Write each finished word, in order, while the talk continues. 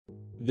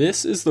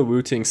This is the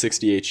Wooting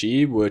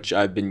 60HE, which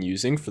I've been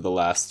using for the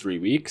last 3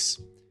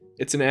 weeks.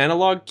 It's an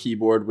analog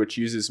keyboard which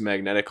uses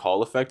magnetic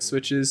Hall effect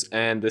switches,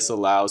 and this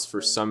allows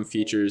for some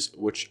features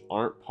which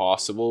aren't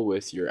possible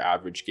with your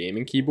average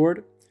gaming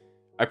keyboard.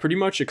 I pretty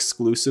much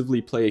exclusively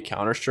play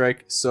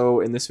Counter-Strike, so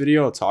in this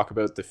video I'll talk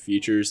about the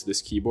features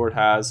this keyboard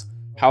has,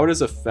 how it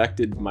has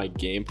affected my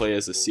gameplay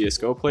as a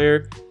CSGO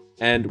player,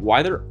 and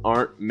why there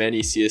aren't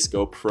many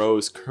CSGO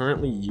pros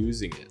currently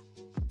using it.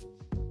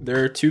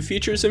 There are two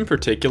features in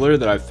particular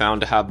that I've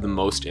found to have the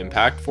most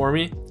impact for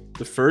me.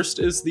 The first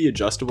is the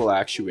adjustable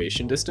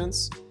actuation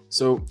distance.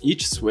 So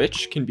each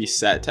switch can be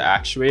set to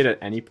actuate at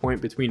any point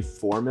between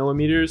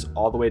 4mm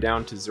all the way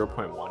down to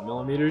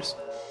 0.1mm,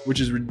 which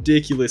is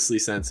ridiculously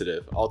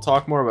sensitive. I'll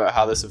talk more about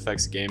how this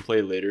affects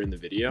gameplay later in the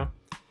video.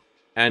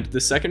 And the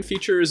second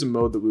feature is a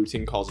mode that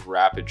Wooting calls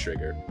rapid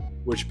trigger,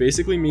 which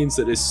basically means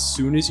that as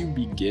soon as you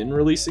begin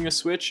releasing a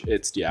switch,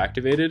 it's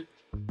deactivated.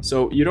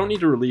 So you don't need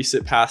to release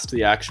it past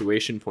the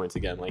actuation point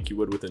again like you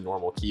would with a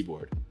normal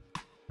keyboard.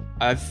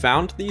 I've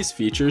found these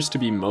features to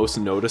be most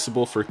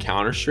noticeable for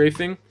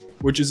counter-strafing,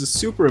 which is a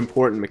super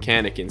important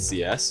mechanic in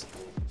CS.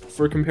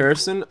 For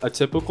comparison, a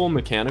typical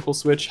mechanical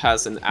switch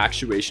has an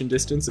actuation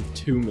distance of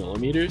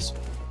 2mm,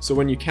 so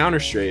when you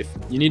counter-strafe,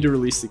 you need to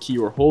release the key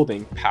you're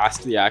holding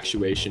past the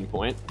actuation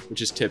point,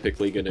 which is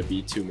typically going to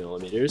be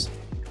 2mm,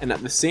 and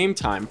at the same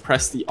time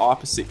press the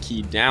opposite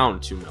key down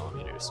 2mm.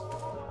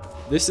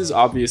 This is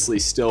obviously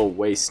still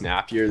way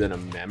snappier than a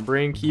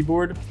membrane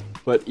keyboard,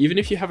 but even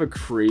if you have a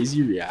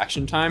crazy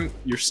reaction time,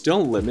 you're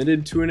still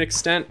limited to an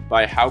extent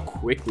by how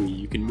quickly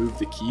you can move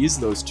the keys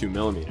those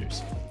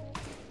 2mm.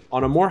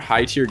 On a more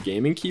high-tier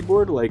gaming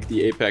keyboard like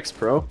the Apex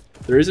Pro,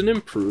 there is an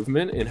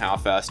improvement in how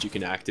fast you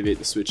can activate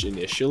the switch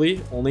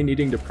initially, only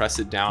needing to press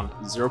it down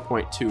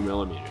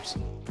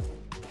 0.2mm.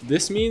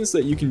 This means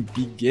that you can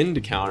begin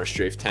to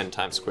counter-strafe 10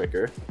 times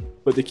quicker,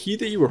 but the key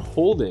that you were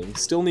holding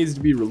still needs to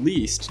be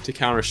released to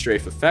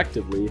counter-strafe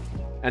effectively,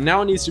 and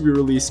now it needs to be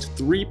released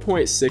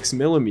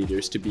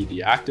 3.6mm to be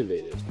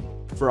deactivated.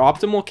 For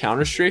optimal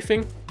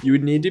counter-strafing, you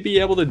would need to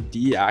be able to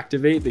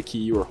deactivate the key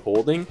you are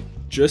holding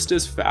just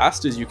as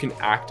fast as you can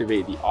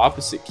activate the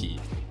opposite key,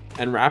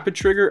 and rapid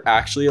trigger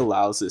actually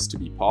allows this to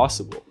be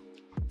possible.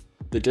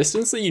 The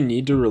distance that you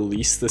need to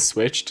release the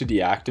switch to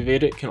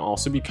deactivate it can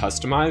also be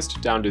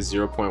customized down to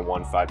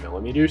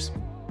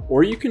 0.15mm,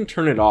 or you can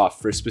turn it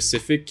off for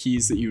specific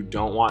keys that you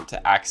don't want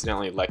to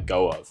accidentally let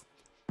go of.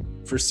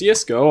 For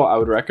CSGO, I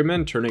would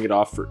recommend turning it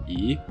off for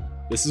E.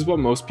 This is what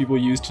most people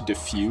use to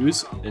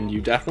defuse, and you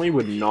definitely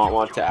would not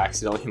want to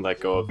accidentally let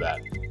go of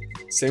that.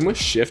 Same with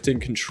Shift and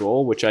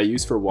Control, which I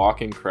use for walk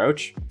and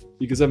crouch,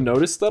 because I've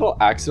noticed that I'll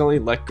accidentally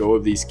let go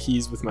of these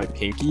keys with my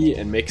pinky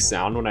and make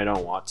sound when I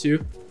don't want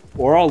to,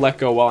 or I'll let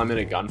go while I'm in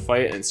a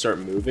gunfight and start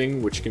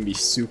moving, which can be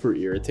super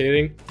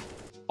irritating.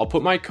 I'll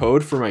put my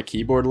code for my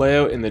keyboard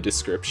layout in the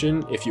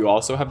description if you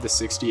also have the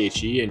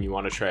 60HE and you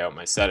want to try out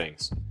my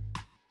settings.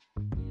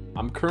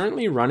 I'm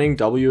currently running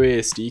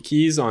WASD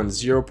keys on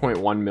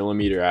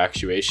 0.1mm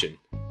actuation,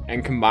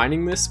 and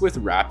combining this with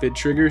rapid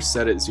trigger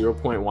set at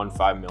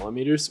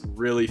 0.15mm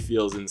really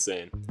feels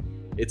insane.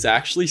 It's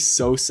actually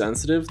so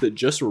sensitive that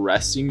just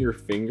resting your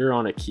finger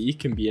on a key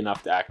can be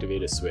enough to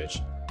activate a switch,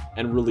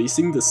 and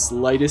releasing the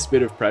slightest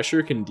bit of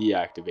pressure can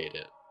deactivate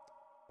it.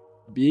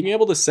 Being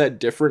able to set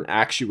different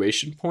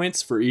actuation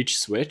points for each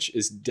switch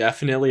is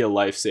definitely a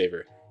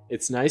lifesaver.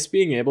 It's nice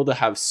being able to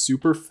have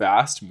super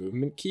fast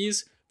movement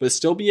keys, but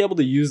still be able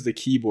to use the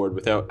keyboard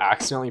without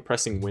accidentally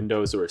pressing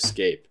Windows or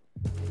Escape.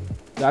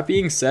 That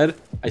being said,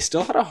 I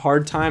still had a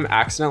hard time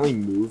accidentally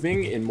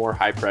moving in more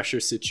high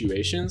pressure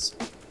situations,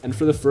 and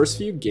for the first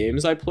few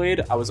games I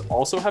played, I was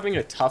also having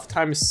a tough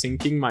time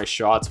syncing my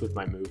shots with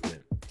my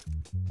movement.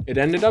 It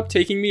ended up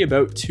taking me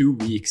about 2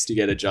 weeks to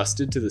get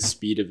adjusted to the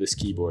speed of this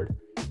keyboard,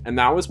 and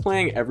that was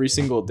playing every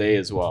single day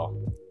as well.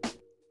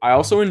 I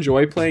also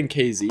enjoy playing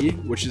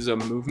KZ, which is a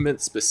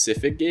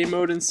movement-specific game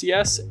mode in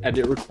CS, and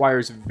it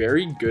requires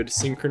very good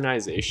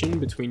synchronization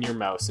between your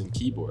mouse and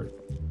keyboard.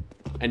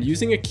 And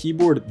using a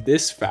keyboard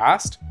this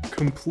fast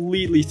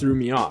completely threw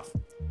me off.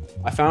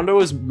 I found I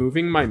was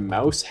moving my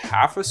mouse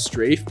half a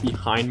strafe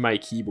behind my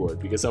keyboard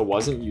because I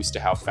wasn't used to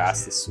how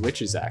fast the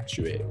switch is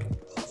actuating.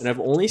 And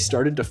I've only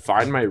started to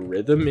find my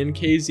rhythm in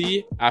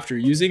KZ after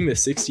using the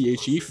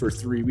 60HE for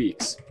 3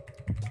 weeks.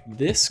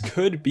 This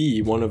could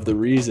be one of the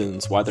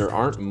reasons why there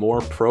aren't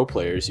more pro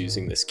players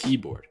using this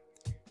keyboard.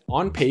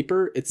 On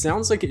paper, it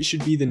sounds like it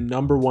should be the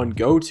 #1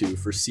 go-to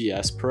for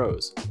CS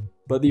pros,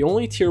 but the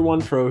only tier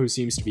 1 pro who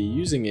seems to be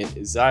using it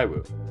is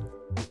Zywoo.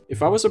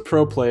 If I was a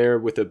pro player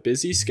with a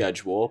busy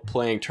schedule,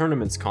 playing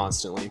tournaments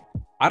constantly,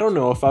 I don't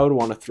know if I would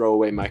want to throw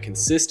away my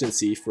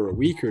consistency for a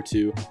week or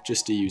two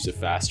just to use a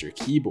faster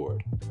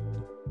keyboard.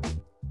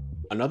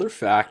 Another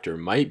factor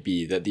might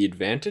be that the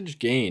advantage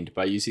gained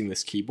by using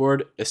this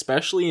keyboard,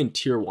 especially in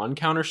tier 1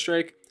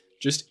 Counter-Strike,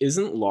 just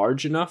isn't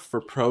large enough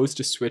for pros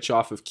to switch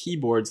off of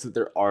keyboards that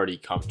they're already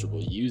comfortable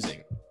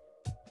using.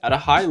 At a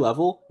high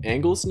level,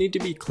 angles need to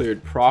be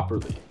cleared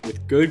properly,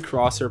 with good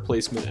crosshair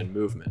placement and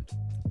movement.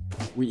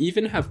 We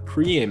even have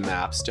pre-aim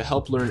maps to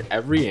help learn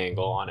every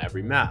angle on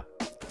every map.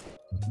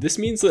 This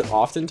means that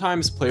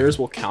oftentimes players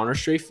will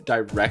counter-strafe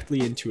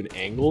directly into an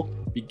angle,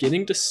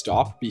 beginning to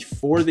stop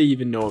before they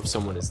even know if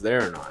someone is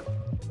there or not.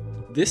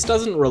 This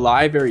doesn't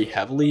rely very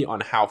heavily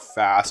on how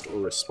fast or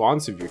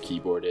responsive your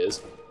keyboard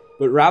is,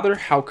 but rather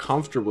how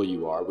comfortable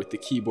you are with the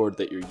keyboard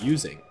that you're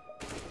using.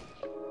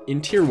 In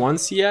Tier 1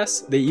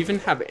 CS, they even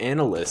have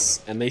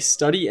analysts and they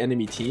study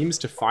enemy teams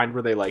to find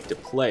where they like to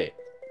play,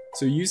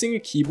 so using a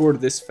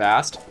keyboard this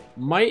fast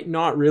might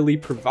not really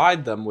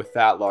provide them with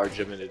that large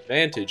of an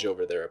advantage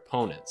over their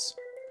opponents.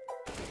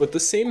 But the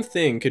same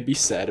thing could be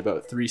said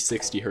about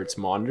 360Hz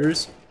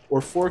monitors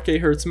or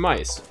 4K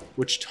mice,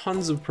 which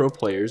tons of pro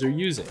players are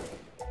using.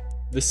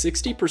 The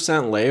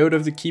 60% layout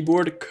of the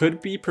keyboard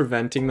could be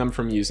preventing them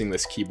from using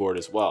this keyboard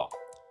as well.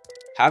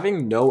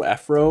 Having no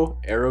F-row,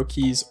 arrow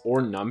keys,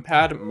 or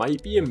numpad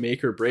might be a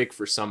make or break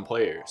for some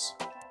players.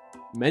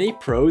 Many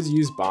pros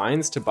use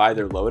binds to buy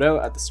their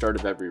loadout at the start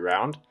of every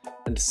round,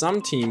 and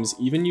some teams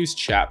even use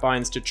chat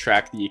binds to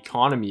track the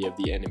economy of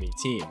the enemy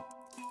team.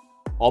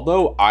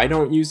 Although I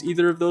don't use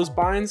either of those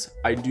binds,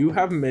 I do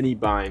have many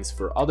binds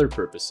for other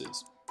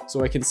purposes,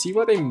 so I can see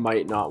why they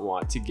might not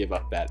want to give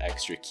up that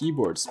extra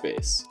keyboard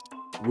space.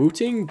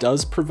 Wooting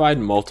does provide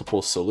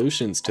multiple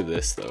solutions to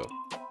this though.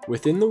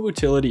 Within the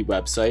Wootility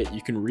website,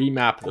 you can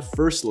remap the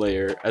first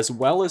layer as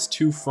well as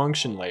 2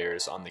 function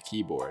layers on the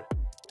keyboard.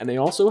 And they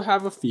also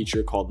have a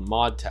feature called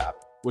Mod Tap,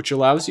 which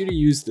allows you to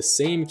use the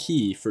same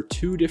key for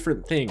 2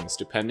 different things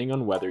depending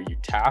on whether you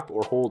tap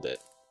or hold it.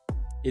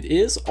 It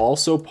is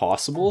also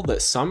possible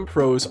that some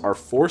pros are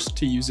forced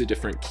to use a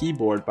different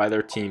keyboard by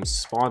their team's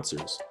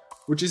sponsors,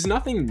 which is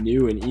nothing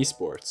new in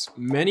esports.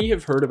 Many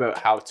have heard about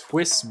how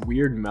Twist's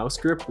weird mouse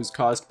grip was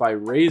caused by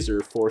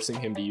Razer forcing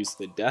him to use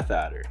the Death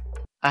Adder.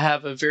 I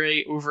have a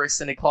very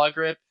overextended claw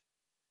grip.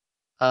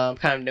 I'm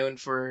kind of known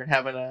for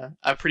having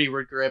a pretty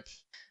weird grip.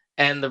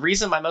 And the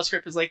reason my mouse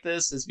grip is like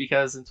this is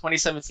because in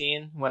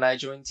 2017, when I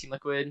joined Team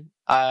Liquid,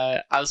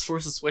 I was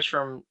forced to switch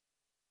from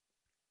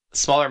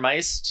smaller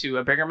mice to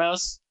a bigger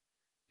mouse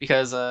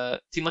because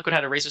Team Liquid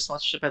had a Razer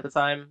sponsorship at the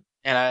time,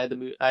 and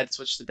I had to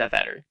switch to Death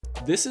Adder.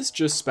 This is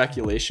just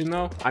speculation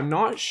though. I'm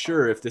not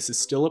sure if this is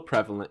still a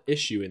prevalent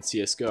issue in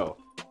CSGO.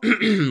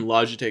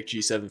 Logitech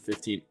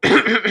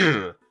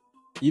G715.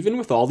 Even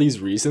with all these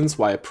reasons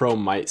why a pro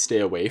might stay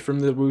away from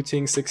the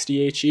Wooting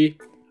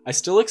 60HE, I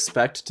still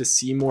expect to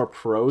see more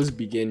pros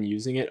begin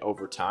using it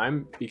over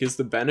time because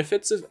the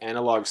benefits of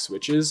analog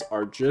switches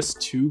are just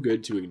too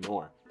good to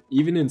ignore,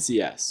 even in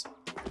CS.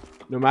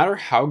 No matter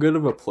how good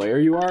of a player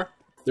you are,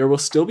 there will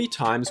still be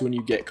times when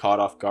you get caught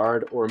off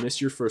guard or miss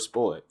your first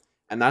bullet,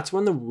 and that's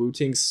when the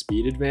Wooting's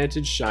speed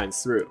advantage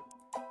shines through.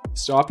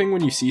 Stopping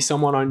when you see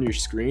someone on your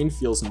screen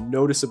feels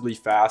noticeably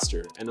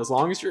faster, and as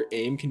long as your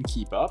aim can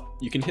keep up,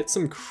 you can hit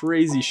some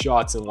crazy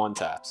shots in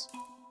one-taps.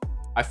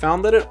 I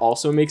found that it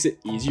also makes it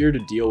easier to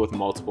deal with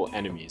multiple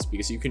enemies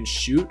because you can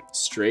shoot,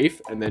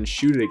 strafe, and then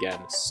shoot it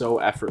again so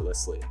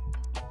effortlessly.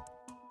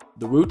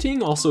 The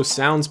Wooting also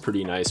sounds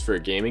pretty nice for a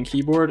gaming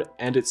keyboard,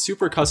 and it's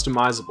super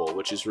customizable,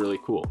 which is really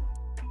cool.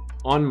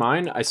 On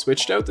mine, I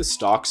switched out the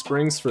stock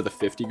springs for the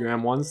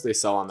 50-gram ones they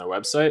sell on their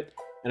website,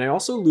 and I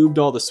also lubed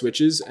all the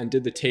switches and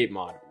did the tape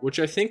mod, which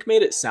I think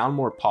made it sound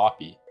more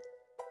poppy.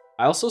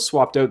 I also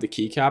swapped out the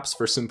keycaps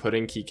for some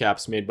pudding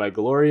keycaps made by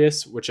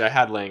Glorious, which I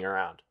had laying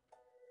around.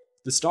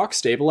 The stock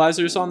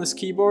stabilizers on this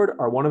keyboard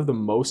are one of the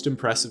most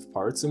impressive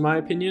parts in my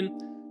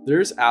opinion.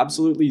 There's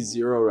absolutely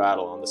zero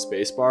rattle on the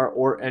spacebar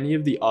or any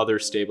of the other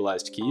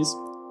stabilized keys.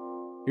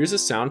 Here's a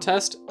sound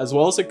test, as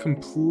well as a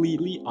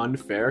completely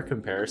unfair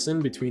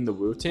comparison between the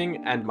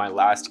Wooting and my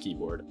last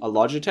keyboard, a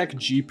Logitech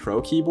G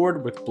Pro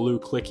keyboard with blue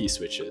clicky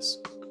switches.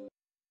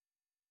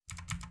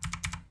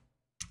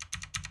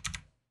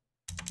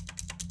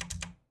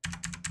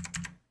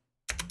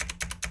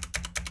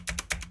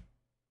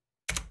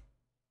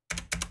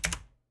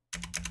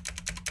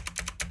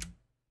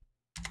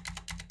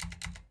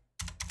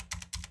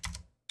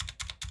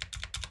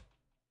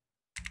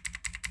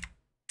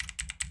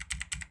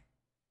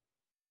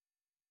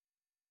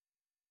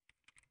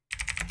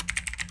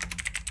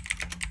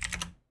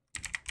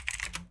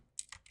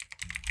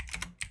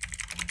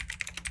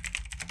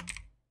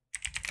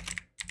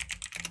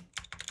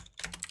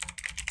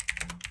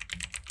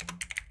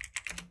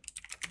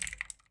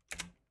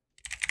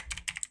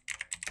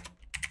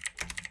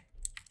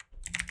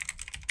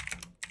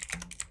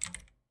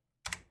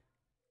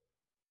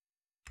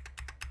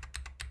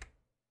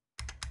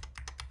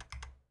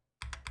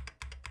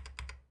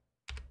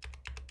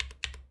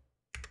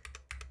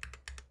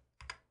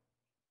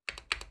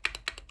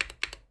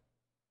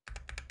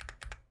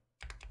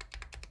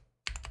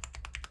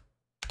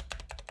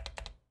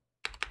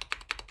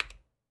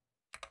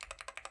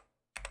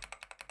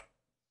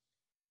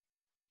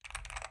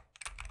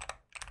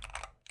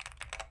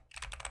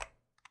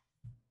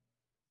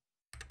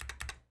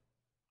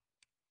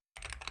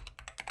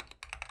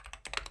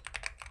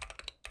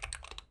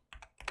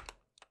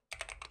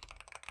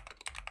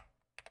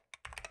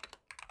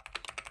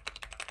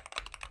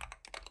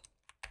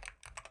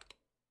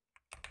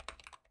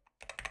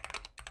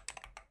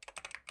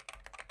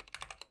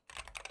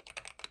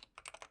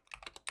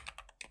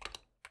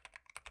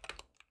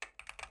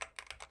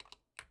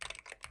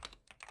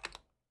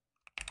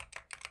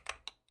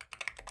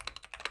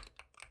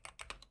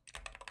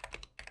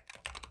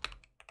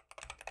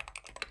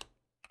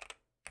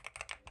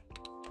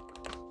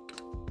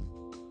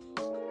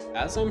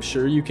 As I'm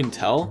sure you can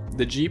tell,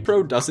 the G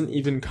Pro doesn't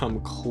even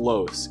come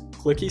close,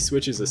 clicky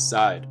switches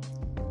aside.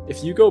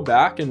 If you go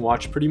back and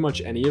watch pretty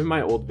much any of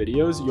my old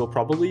videos, you'll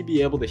probably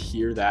be able to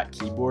hear that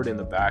keyboard in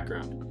the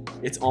background.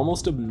 It's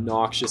almost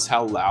obnoxious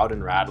how loud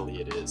and rattly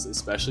it is,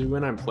 especially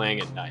when I'm playing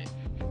at night.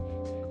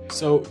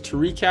 So to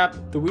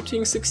recap, the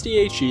Wooting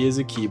 60HE is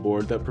a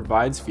keyboard that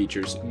provides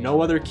features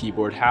no other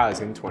keyboard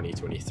has in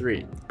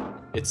 2023.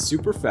 It's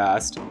super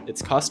fast,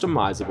 it's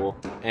customizable,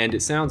 and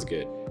it sounds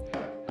good.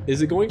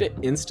 Is it going to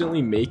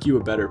instantly make you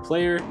a better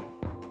player?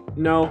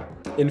 No.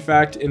 In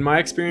fact, in my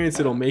experience,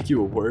 it'll make you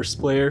a worse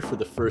player for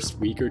the first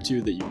week or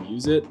two that you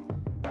use it.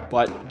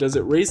 But does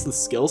it raise the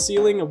skill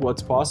ceiling of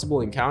what's possible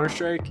in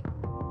Counter-Strike?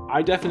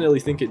 I definitely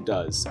think it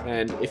does,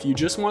 and if you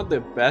just want the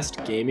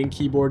best gaming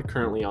keyboard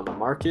currently on the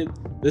market,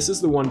 this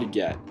is the one to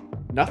get.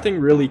 Nothing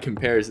really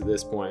compares at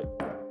this point.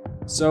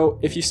 So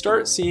if you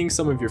start seeing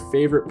some of your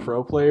favorite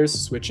pro players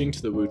switching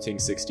to the Wooting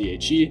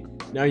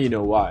 60HE, now you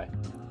know why.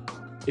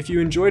 If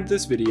you enjoyed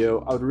this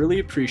video, I would really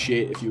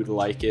appreciate if you would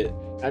like it,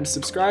 and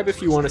subscribe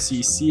if you want to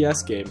see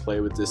CS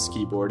gameplay with this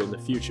keyboard in the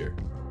future.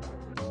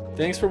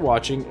 Thanks for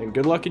watching, and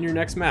good luck in your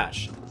next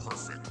match.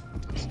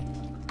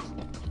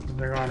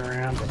 They're going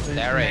around.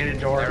 They're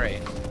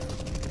right.